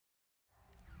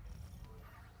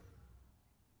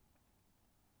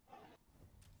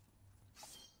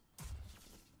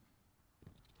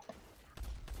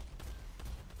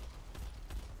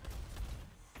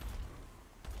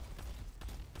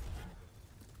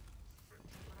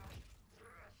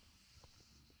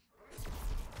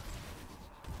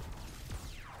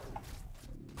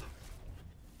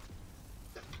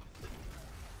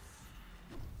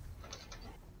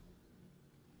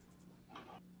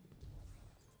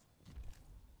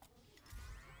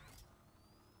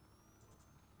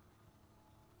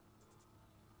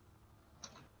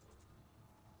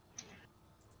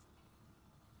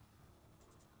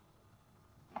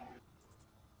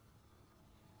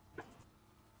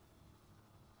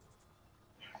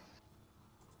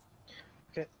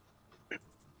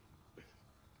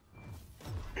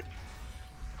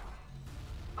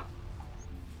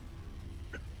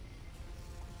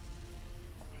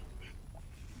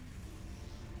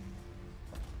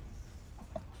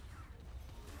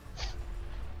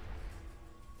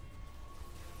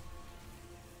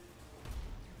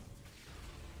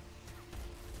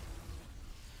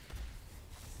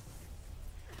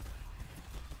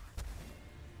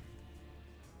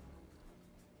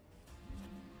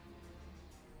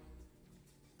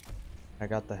I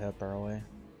got the hip early.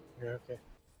 Yeah, okay.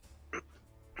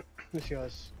 This is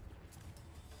yours.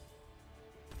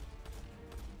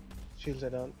 Shields are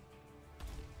down.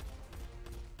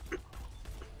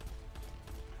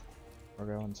 We're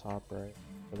going top right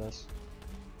for this.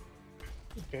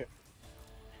 Okay.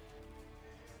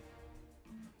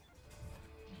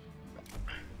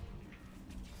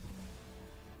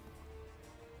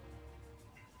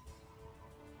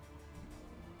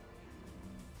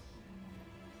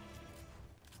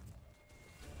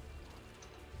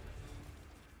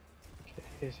 Okay,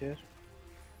 he's here.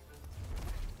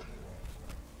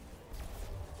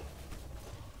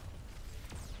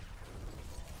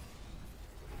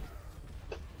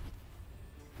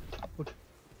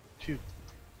 Shoot.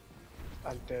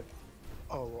 I'm dead.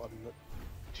 Oh, I'm not.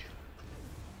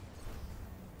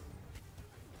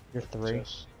 You're three.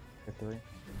 Just You're three.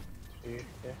 3,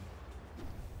 yeah.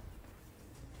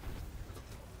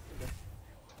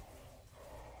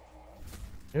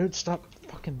 Dude, stop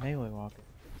fucking melee walking.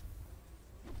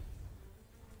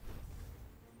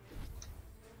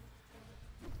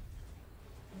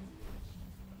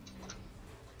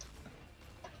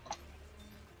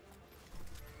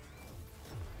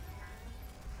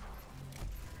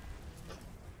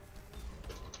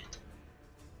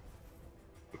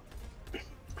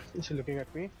 Is he looking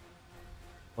at me?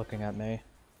 Looking at me.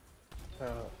 Oh,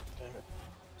 damn it.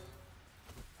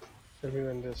 Tell me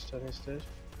when the stun is there.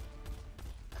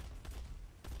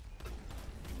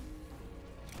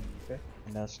 Okay.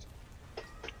 I missed.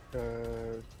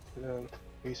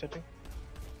 Resetting.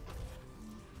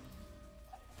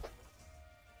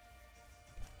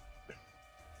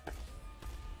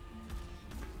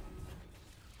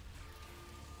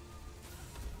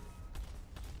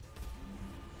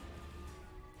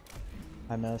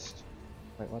 I missed.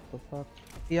 Wait, what the fuck?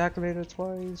 He activated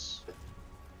twice.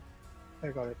 I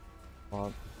got it.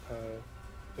 Well,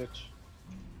 Bitch.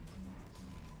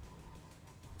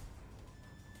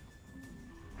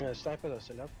 Yeah, snipers are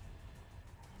still up.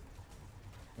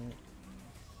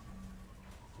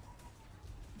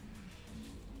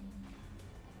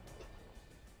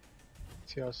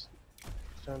 It's yours.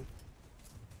 Stun.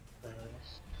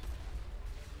 Nice.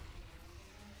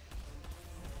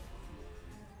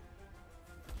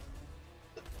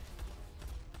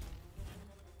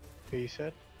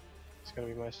 Reset. It's gonna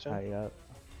be my stun. not yet.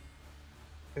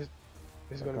 This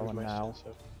is We're gonna be going my now.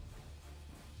 stun,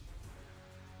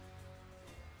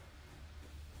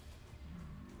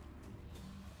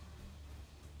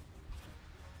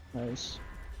 so. Nice.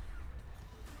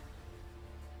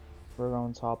 We're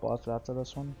going top left after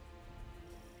this one.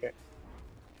 Okay.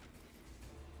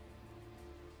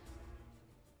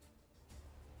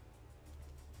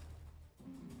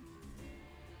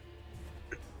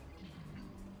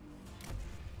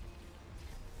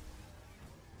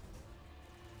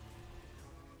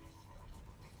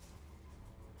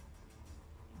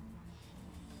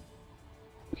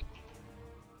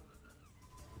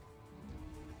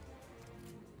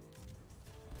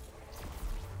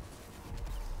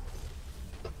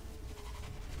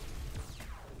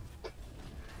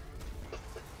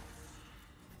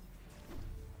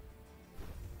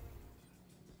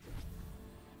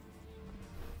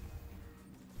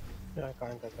 Yeah, I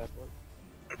can't get that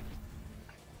one.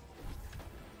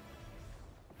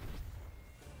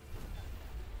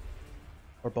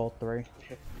 We're both three.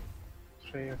 Okay.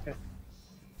 3, okay.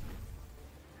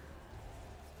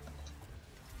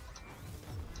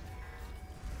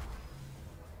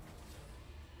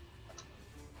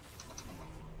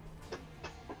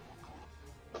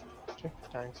 Okay,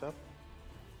 tanks up.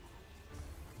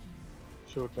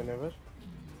 Shoot whenever.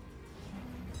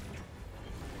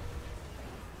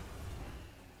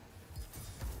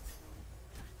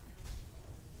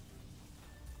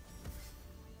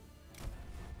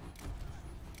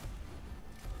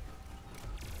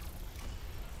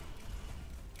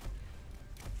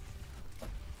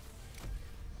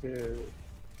 Yeah.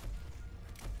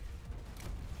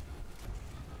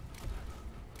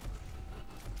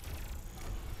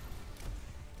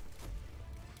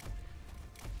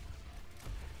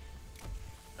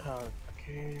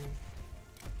 Okay.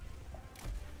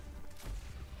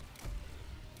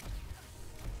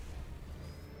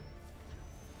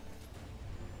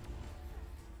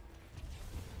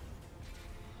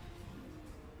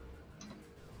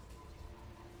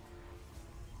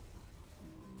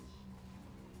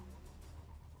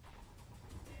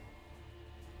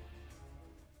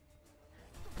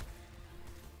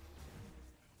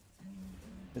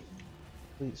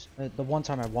 Please. The one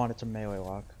time I wanted to melee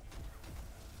walk.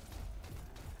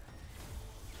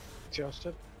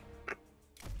 Adjusted.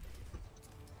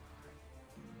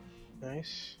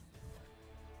 Nice.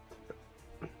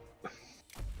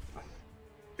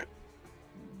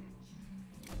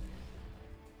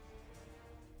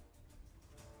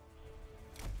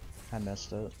 I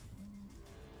missed it.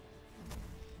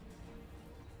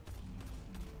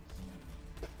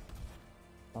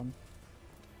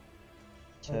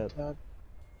 Tip.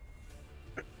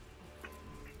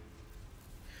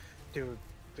 Dude,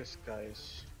 this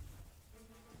guy's.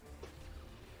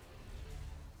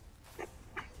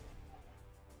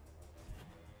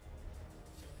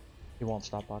 He won't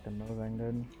stop fucking moving,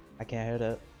 dude. I can't hit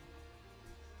it.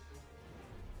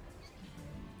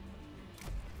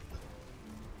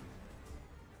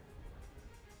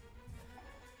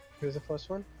 Here's the first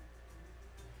one.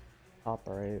 Top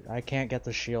right. I can't get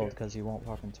the shield because he won't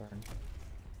fucking turn.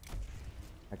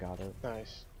 I got it.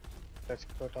 Nice. Let's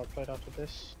go top right after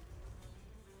this.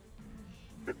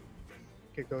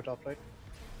 Okay, go top right.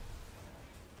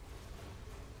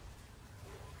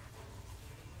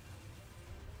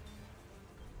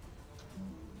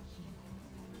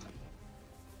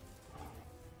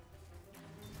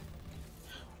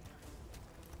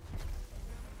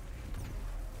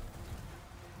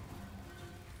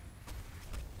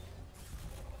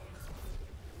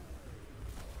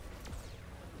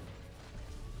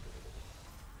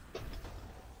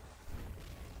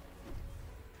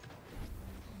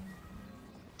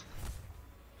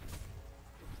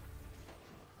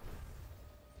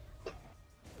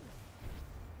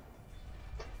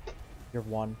 You're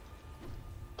one.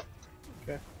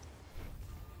 Okay.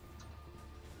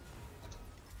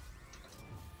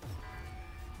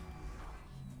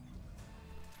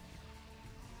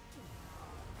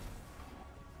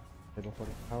 Before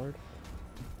it's powered.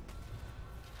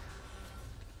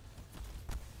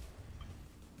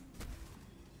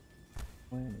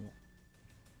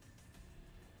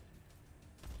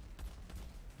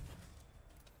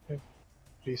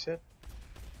 Reset.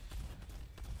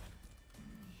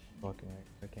 Fucking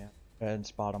I can't. And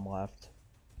it's bottom left.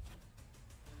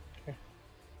 Okay.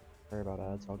 Sorry about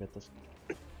ads, I'll get this.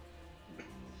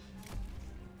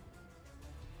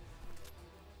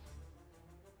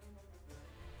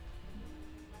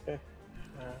 Okay.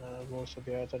 Most of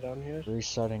the ads are down here.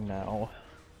 Resetting now.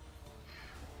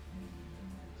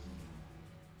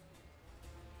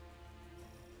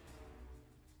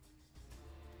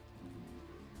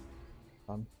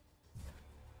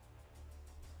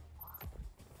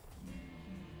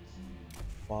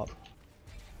 Swap.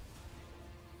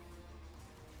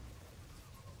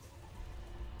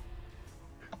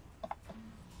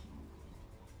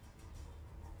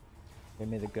 Give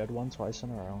me the good one twice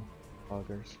in a row.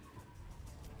 Buggers.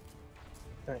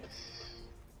 Nice.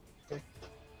 Okay.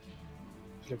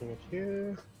 Looking at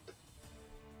you.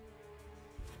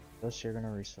 This you're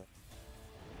gonna reset.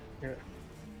 Yeah.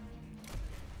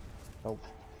 Oh.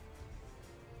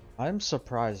 I'm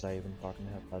surprised I even fucking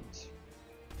hit that.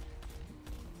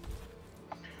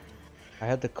 I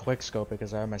had the quick scope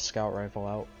because I had my scout rifle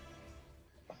out.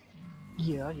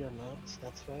 Yeah, you're nuts.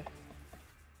 That's why.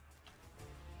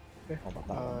 Okay. How about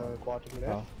that one? Bottom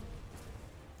left.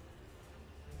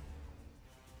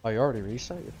 Oh, you already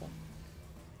reset your phone?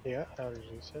 Yeah, I already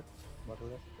reset. Bottom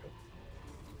left. Okay.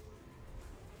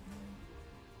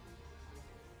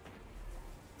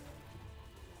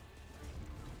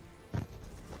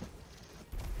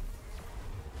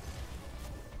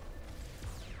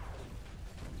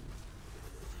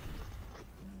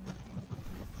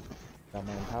 Got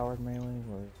my empowered melee,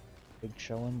 we're big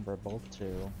showing, we're both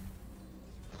two.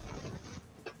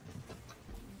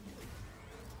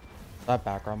 Is that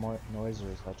background noise or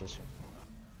is that just...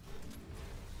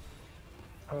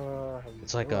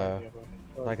 It's like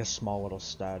a small little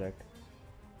static.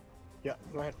 Yeah,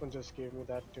 my headphone just gave me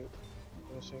that too.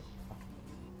 For a sec.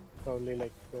 Probably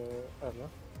like, I don't know.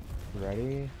 You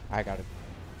ready? I gotta...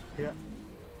 Yeah.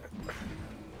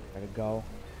 Gotta go.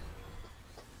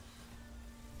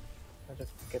 I'll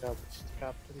just get out with the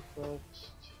captain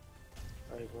first.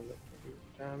 I want to do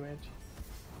damage.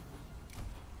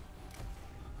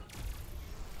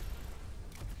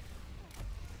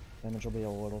 Damage will be a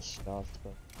little stuffed,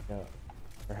 but yeah,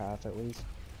 for half at least.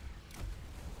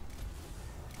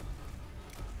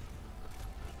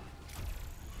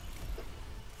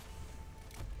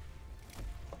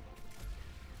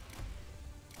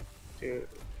 Dude.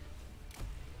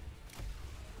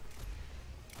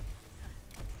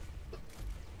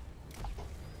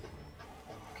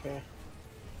 Okay.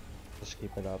 Just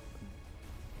keep it up.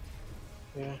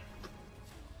 Yeah.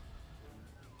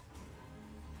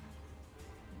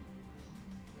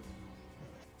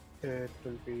 It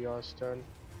will be yours turn.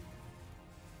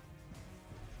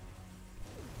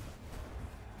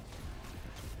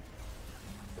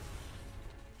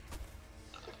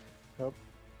 Nope,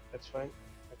 that's fine.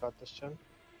 I got this turn.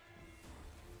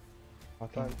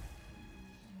 Okay. Fine.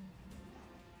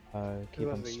 Keep It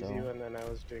was them the easy still. one, and I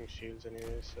was doing shields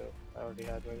anyway, so I already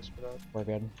had my whisper out. We're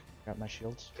good. Got my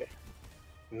shields. Okay.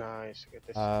 Nice. Okay,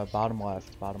 this. Bottom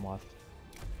left. Bottom left.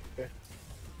 Okay.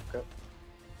 Go.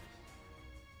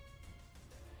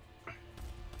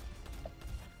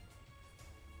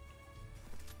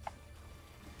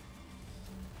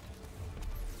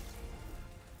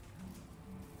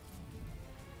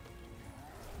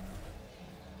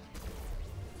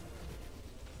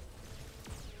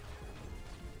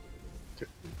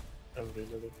 I'm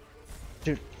reloading.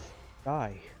 Dude,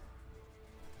 die.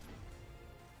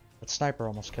 That sniper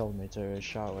almost killed me too. His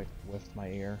shot like whiffed my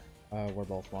ear. We're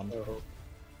both one. Oh,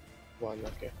 one.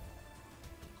 Okay.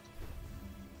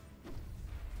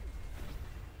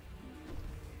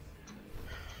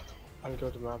 I'll go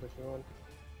to map if you want.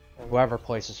 Whoever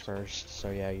places first.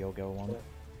 So yeah, you'll go one.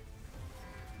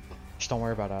 Yeah. Just don't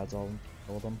worry about odds. I'll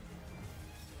kill them.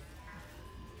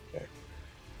 Okay.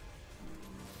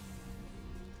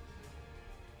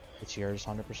 It's yours,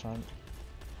 100%.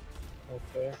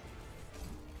 Okay.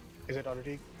 Is it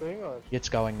already going or? It's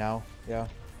going now. Yeah.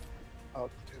 Oh,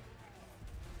 dude.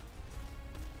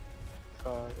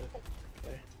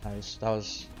 Okay. Nice. That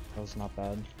was not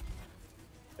bad.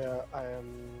 Yeah, I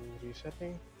am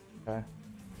resetting. Okay.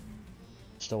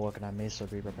 Still looking at me, so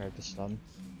be prepared to stun.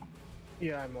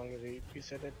 Yeah, I'm already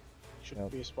reset it. Should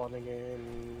Yep. be spawning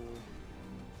in.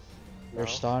 We're now.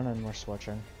 stun and we're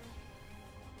switching.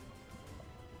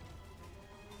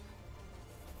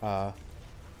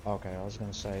 Okay, I was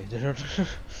gonna say, dude.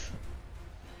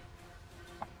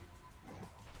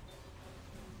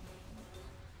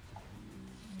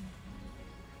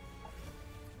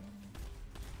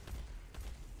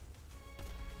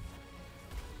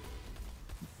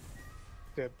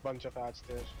 There are a bunch of ads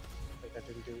there. Like I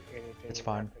didn't do anything. It's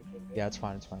fine. intentionally. Yeah, it's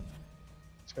fine, it's fine.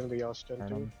 It's gonna be your turn Turn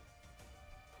too. 'em.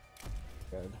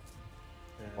 Good.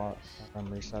 Nice. Well,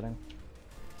 I'm resetting.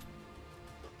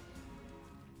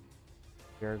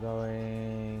 You're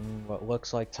going what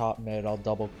looks like top mid. I'll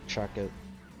double check it.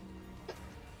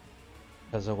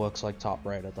 Because it looks like top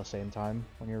right at the same time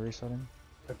when you're resetting.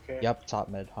 Okay. Yep, top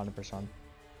mid, 100%.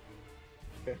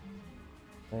 Okay.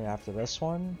 Okay, after this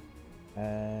one,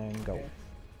 and go. Okay.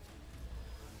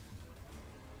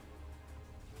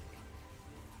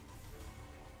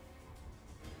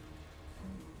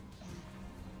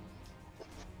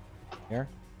 Here?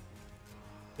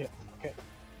 Yeah. Okay.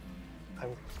 I'm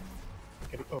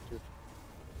getting. Oh, dude.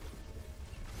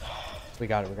 We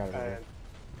got it, we got it. We got And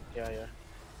it. yeah.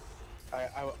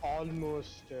 I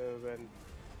almost went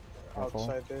Careful.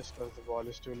 outside this because the wall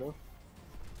is too low.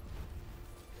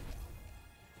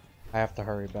 I have to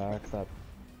hurry back. That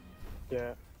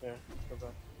Yeah. Go back.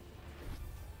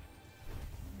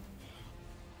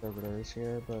 servitor is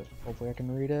here, but hopefully I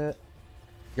can read it.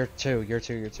 You're two.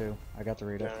 I got to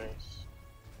read it. Nice.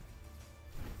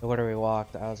 It literally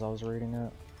locked as I was reading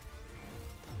it.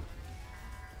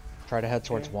 Try to head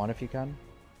towards Okay. one if you can.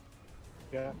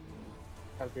 Yeah.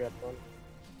 I'll be at one.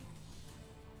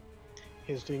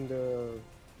 He's doing the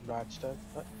bad stuff.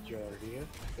 You're already here.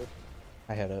 Good.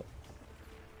 I hit it.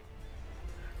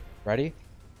 Ready?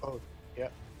 Oh, yeah.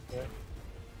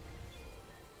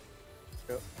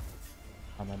 Go.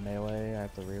 I'm in melee. I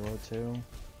have to reload too.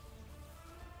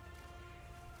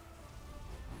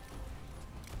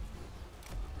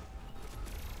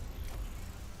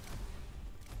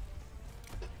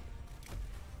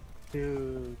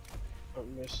 Dude, I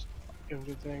missed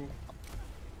everything.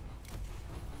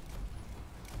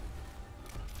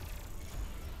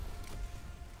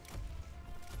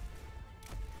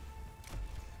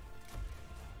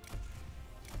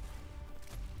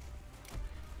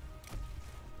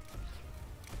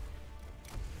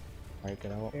 Alright,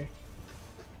 get out. Okay.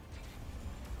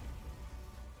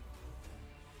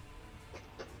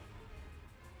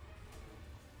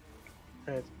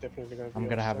 It's definitely gonna be. I'm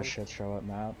gonna have a awesome. shit show at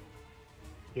map.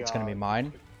 Yeah, It's gonna be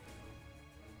mine.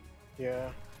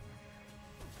 Yeah.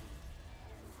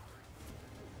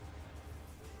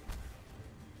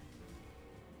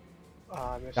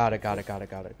 Ah, I missed Got it.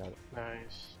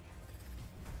 Nice.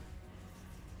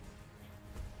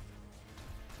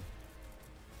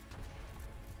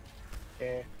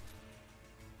 Okay.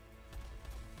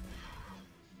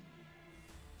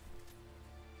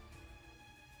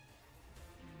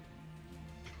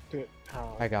 Dude,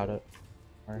 how? I got it.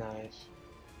 Alright. Nice.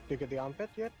 Did you get the armpit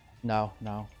yet? No.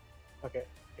 Okay.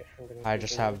 I'm gonna I take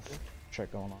just it have later.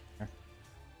 shit going on here.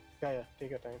 Yeah. Take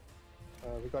your time.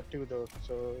 We got two though,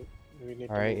 so we need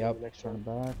Alright, to move on yep. to the next Turn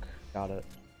one. back. Got it.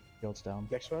 Field's down.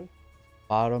 Next one.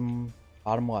 Bottom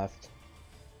left.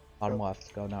 Bottom Go.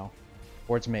 left. Go now.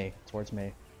 Towards me.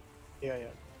 Yeah.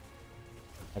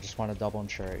 I just want to double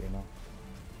insure it, you know.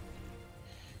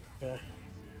 Yeah.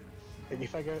 Like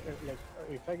if I get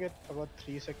if I get about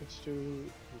 3 seconds to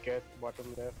get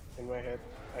bottom left in my head,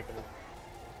 I can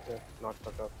not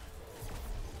fuck up.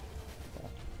 Yeah.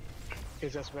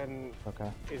 It's just when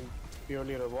in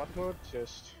purely robot mode,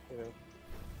 just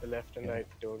the left and right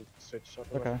don't switch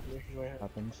automatically in my head.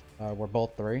 Happens. We're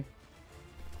both 3.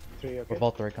 3, okay. We're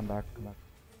both 3. Come back. Come back.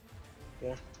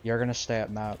 Yeah. You're gonna stay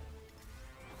at map.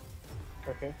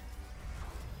 Okay.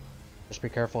 Just be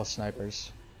careful of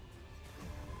snipers.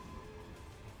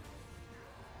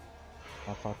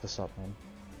 I'll fuck this up, man.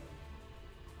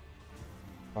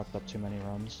 Fucked up too many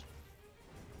runs.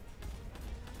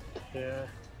 Yeah.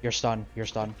 You're stunned. You're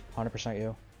stunned. 100%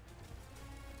 you.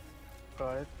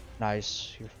 Got it.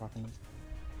 Nice. You're fucking.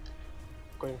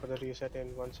 Going for the reset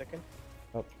in 1 second.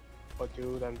 Oh. Oh,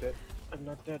 dude, I'm dead. I'm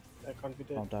not dead. I can't be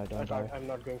dead. Don't die. Don't die. I'm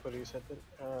not going for reset then.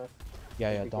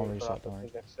 Yeah. Don't reset. Don't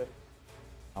worry.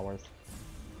 Not worth.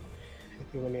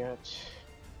 You only have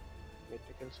need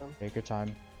to kill some. Take your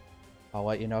time. I'll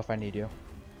let you know if I need you.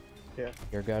 Yeah.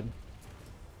 You're good.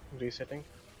 Resetting.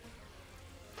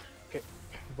 Okay.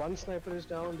 1 sniper is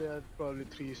down. There are probably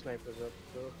 3 snipers up.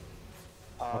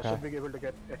 So should be able to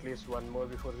get at least 1 more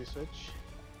before we switch.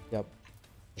 Yep.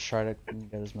 Just try to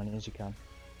get as many as you can.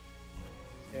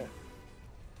 Yeah.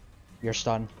 You're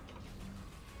stunned.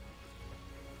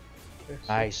 Okay,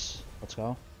 nice. Let's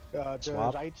go. The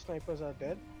Swap. right snipers are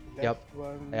dead. Left Yep.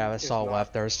 one Yeah, I saw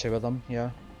left. There's 2 of them.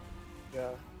 Yeah.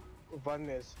 Yeah. One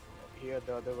is here.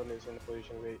 The other one is in a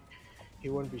position where he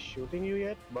won't be shooting you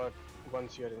yet, but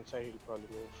once you're inside, he'll probably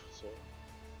move. So,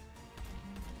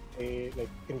 he like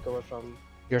can cover from.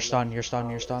 You're stunned. You're stunned.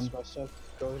 You're stunned.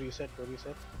 Go reset. Go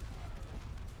reset.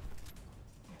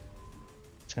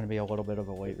 It's gonna be a little bit of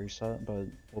a late reset, but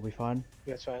we'll be fine.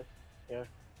 That's fine. Yeah.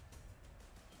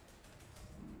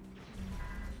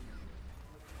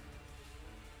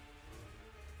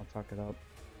 I'll fuck it up.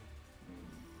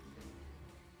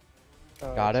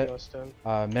 Got it.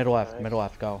 Middle left. Nice. Middle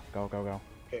left. Go. Go. Go. Go.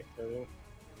 Okay. Going.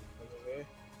 On the way.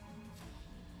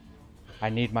 I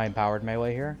need my empowered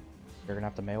melee here. You're gonna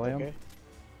have to melee him.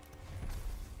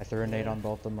 I threw a nade on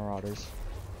both the marauders.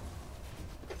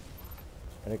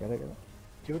 Get it. Get it. Get it.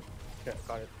 Dude. Yeah.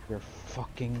 Got it. You're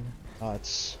fucking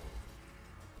nuts.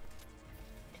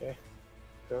 Okay.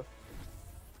 Go.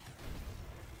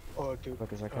 Oh, dude.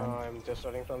 Quick as I can. I'm just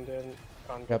running from there.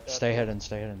 Can't Yep. get that Stay one. hidden.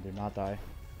 Stay hidden. Do not die.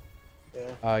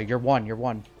 Yeah. You're 1. You're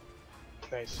 1.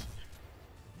 Nice.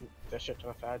 There's shit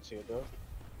ton of ads here though.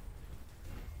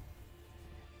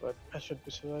 But I should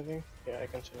be surviving. Yeah, I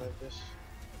can survive this.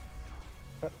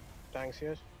 Tanks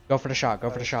here. Go for the shot. Go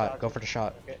for the shot. Go for the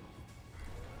shot. Okay.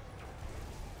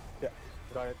 Yeah,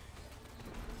 got it.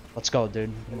 Let's go,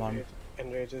 dude. Come on.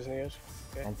 Enrage is near.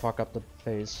 Okay. Don't fuck up the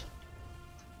phase.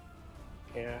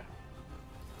 Yeah.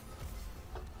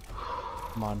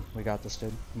 Come on. We got this,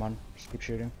 dude. Come on. Just keep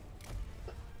shooting.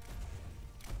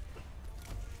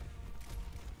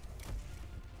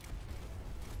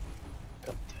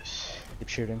 Got this. Keep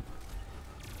shooting.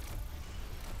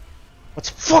 Let's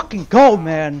fucking go,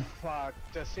 man! Fuck,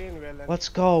 just saying well. Let's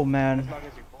go, man. As long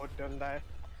as you both don't die.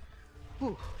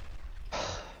 Whew.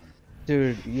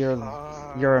 Dude,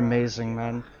 you're amazing,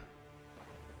 man.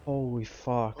 Holy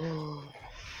fuck.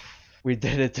 We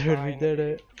did it, dude. We did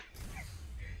it.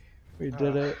 We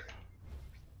did it.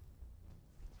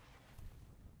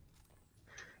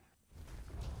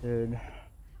 Dude,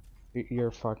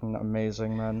 you're fucking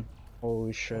amazing, man.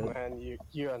 Holy shit. Man,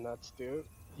 you are nuts, dude.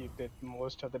 You did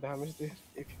most of the damage there,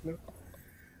 if you know.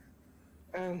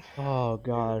 And oh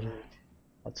god.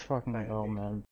 Let's fucking go, man.